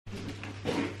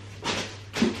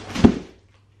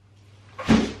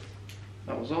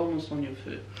That was almost on your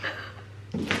foot.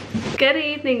 Good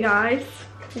evening, guys.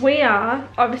 We are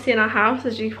obviously in our house,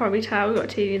 as you can probably tell. We've got a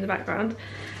TV in the background.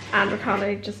 And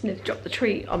Ricardo just needs to drop the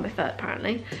tree on my foot,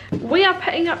 apparently. We are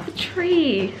putting up the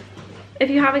tree. If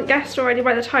you haven't guessed already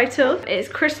by the title, it's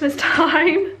Christmas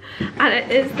time. And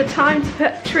it is the time to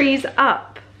put trees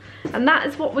up. And that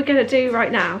is what we're going to do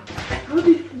right now. How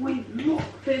did we lock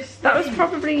this thing? That was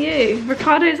probably you.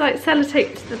 Ricardo's like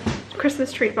sellotaped the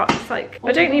Christmas tree box. Like,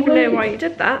 I don't even know why you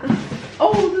did that.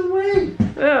 All the way!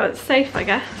 Oh, it's safe, I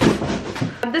guess.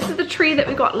 This is the tree that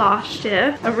we got last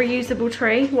year, a reusable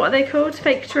tree. What are they called?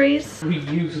 Fake trees?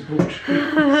 Reusable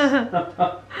trees.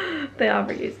 They are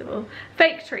reusable.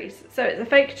 Fake trees. So it's a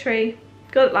fake tree.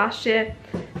 Got it last year.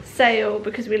 Sale,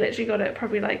 because we literally got it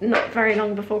probably like not very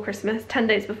long before Christmas, 10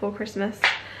 days before Christmas.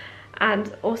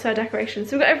 And also a decoration.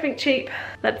 So we got everything cheap.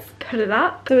 Let's put it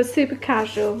up. So it's super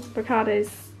casual. Ricardo's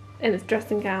in his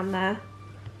dressing gown there.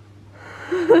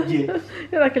 Yes.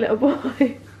 You're like a little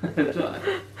boy.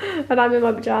 And I'm in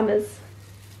my pyjamas.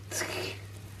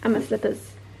 And my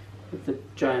slippers. With the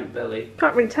giant belly.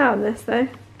 Can't really tell on this though.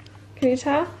 Can you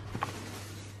tell?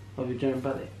 Of your giant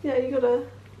belly? Yeah, you gotta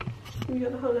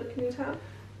hold it. Can you tell?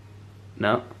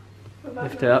 No.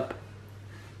 Lift it up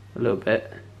a little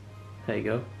bit. There you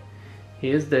go.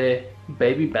 Here's the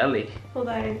baby belly.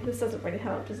 Although this doesn't really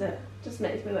help, does it? Just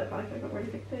makes me look like I've got really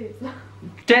big boobs.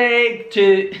 Take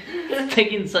two. It's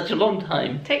taking such a long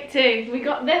time. Take two. We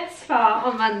got this far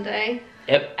on Monday.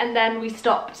 Yep. And then we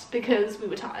stopped because we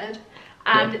were tired.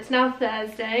 And it's now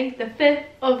Thursday, the 5th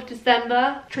of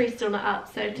December. Tree's still not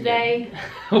up, so today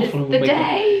is the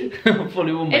day.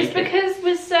 Hopefully we'll make it. It's because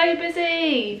we're so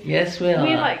busy. Yes, we are.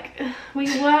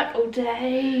 We work all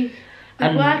day.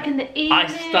 We work in the evening. I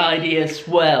study as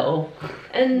well.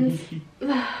 And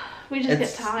we just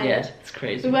get tired. Yeah, it's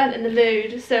crazy. We weren't in the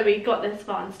mood, so we got this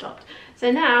far and stopped.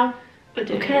 So now we're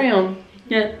doing carry on.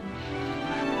 Yeah.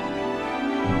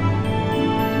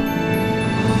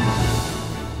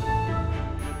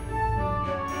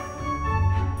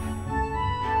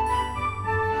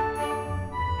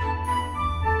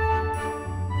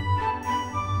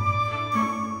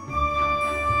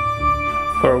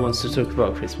 Cora wants to talk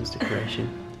about Christmas decoration.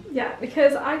 Yeah,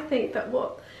 because I think that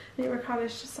what I think Ricardo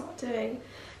should start doing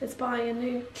is buying a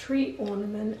new tree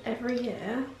ornament every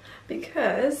year,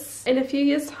 because in a few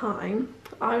years' time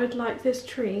I would like this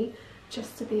tree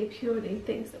just to be purely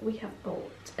things that we have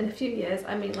bought. In a few years,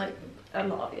 I mean like a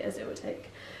lot of years it would take.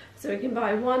 So we can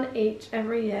buy one each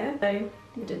every year. So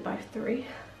we did buy 3.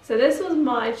 So this was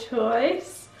my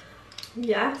choice.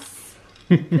 Yes.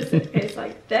 Because it goes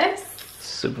like this.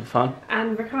 Super fun.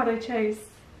 And Ricardo chose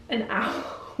an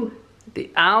owl.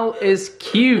 The owl is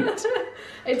cute.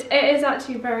 It is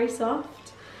actually very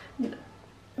soft.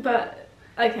 But,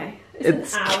 okay,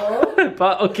 it's an owl.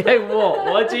 But, okay, what?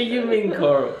 What do you mean,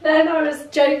 Cora? Then I was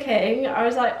joking. I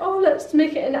was like, oh, let's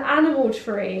make it an animal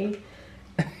tree.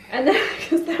 And then,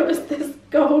 because there was this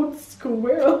gold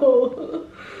squirrel.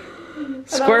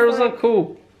 Squirrels are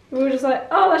cool. We were just like,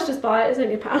 oh, let's just buy it. It's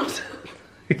only £1.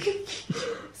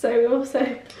 So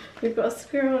we've got a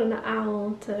squirrel and an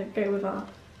owl to go with our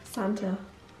Santa,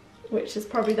 which is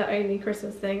probably the only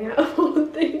Christmas thing out of all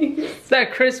of these. They're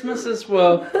Christmas as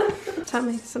well. Tell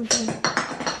me something.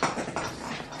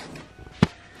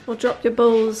 Or drop your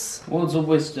balls. Words of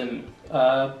wisdom.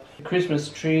 Christmas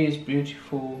tree is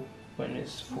beautiful when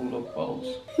it's full of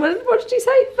balls. What did you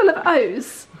say? Full of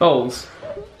O's? Balls.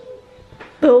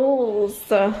 Balls.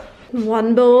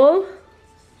 1 ball.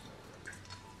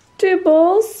 2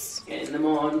 balls. Getting them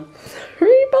on.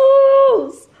 3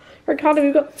 balls. Ricardo,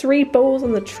 we've got 3 balls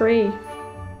on the tree.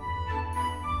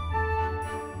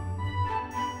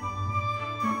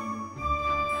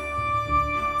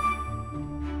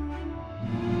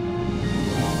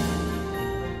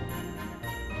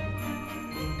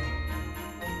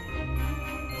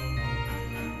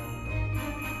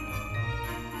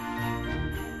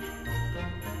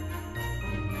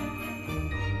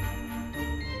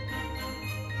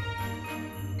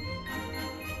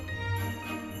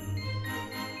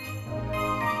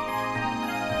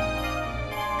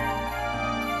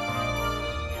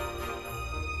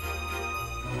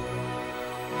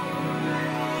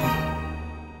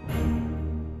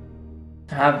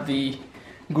 Have the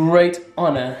great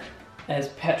honour as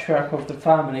patriarch of the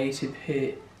family to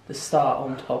put the star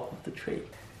on top of the tree.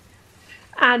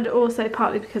 And also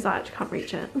partly because I actually can't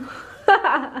reach it.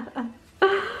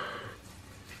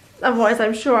 Otherwise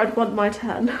I'm sure I'd want my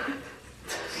turn.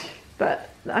 But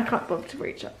I can't bother to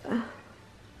reach up there.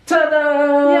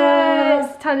 Ta-da!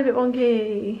 Yes! Tiny bit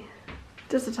wonky.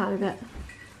 Just a tiny bit.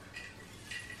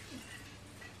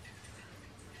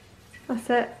 That's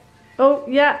it. Oh,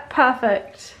 yeah,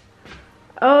 perfect.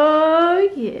 Oh,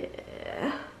 yeah.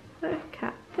 Look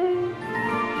at this.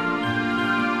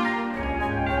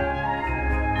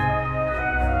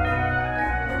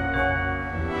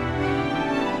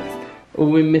 All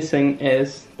we're missing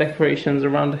is decorations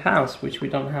around the house, which we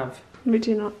don't have. We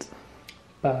do not.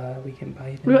 But we can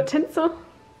buy them. We got tinsel.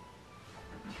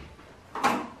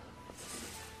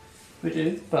 We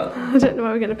do, but... I don't know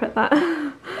where we're going to put that.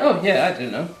 Oh, yeah, I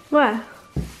do know. Where?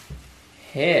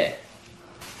 Here.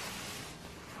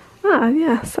 Ah,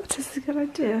 yes, that is a good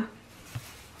idea.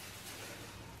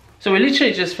 So we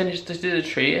literally just finished to do the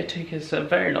tree. It took us a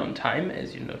very long time,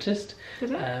 as you noticed.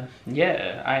 Did it?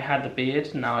 Yeah, I had the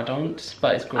beard, now I don't,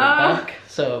 but it's growing back.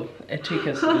 So it took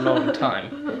us a long time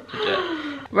to do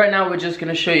it. Right now we're just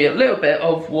going to show you a little bit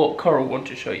of what Coral wanted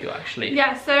to show you actually.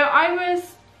 Yeah, so I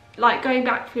was like going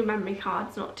back through memory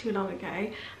cards not too long ago,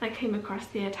 and I came across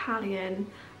the Italian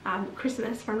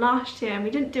Christmas from last year, and we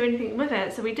didn't do anything with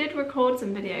it. So we did record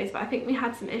some videos, but I think we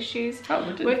had some issues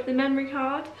with the memory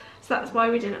card, so that's why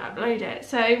we didn't upload it.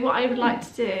 So what I would like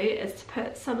to do is to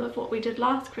put some of what we did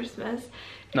last Christmas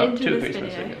into this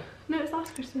video. No, it was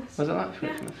last Christmas. Was it last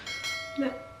Christmas? Yeah.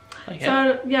 No. Okay.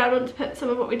 So yeah, I want to put some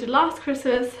of what we did last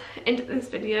Christmas into this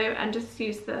video and just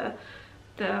use the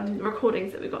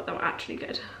recordings that we got that were actually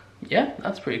good. Yeah,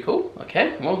 that's pretty cool.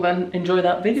 Okay, well then enjoy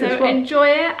that video as So well. enjoy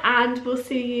it, and we'll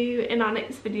see you in our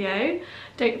next video.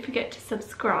 Don't forget to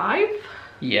subscribe.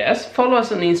 Yes, follow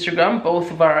us on Instagram, both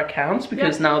of our accounts,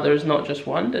 because now there's not just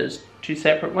one, there's 2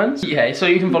 separate ones. Yeah, so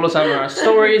you can follow some of our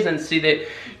stories and see the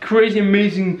crazy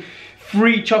amazing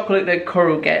free chocolate that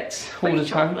Coral gets all the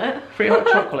time. Free hot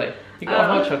chocolate. You got a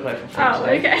hot chocolate for free. Oh,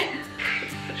 okay.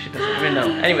 She doesn't even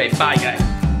know. Anyway, bye guys.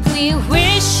 We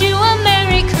wish you a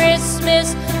Merry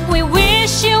Christmas. We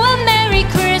wish you a Merry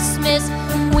Christmas.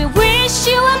 We wish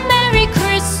you a Merry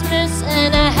Christmas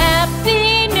and a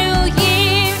Happy New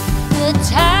Year. The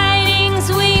tidings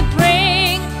we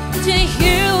bring to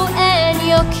you and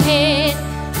your kid.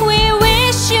 We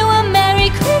wish you a Merry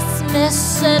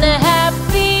Christmas and a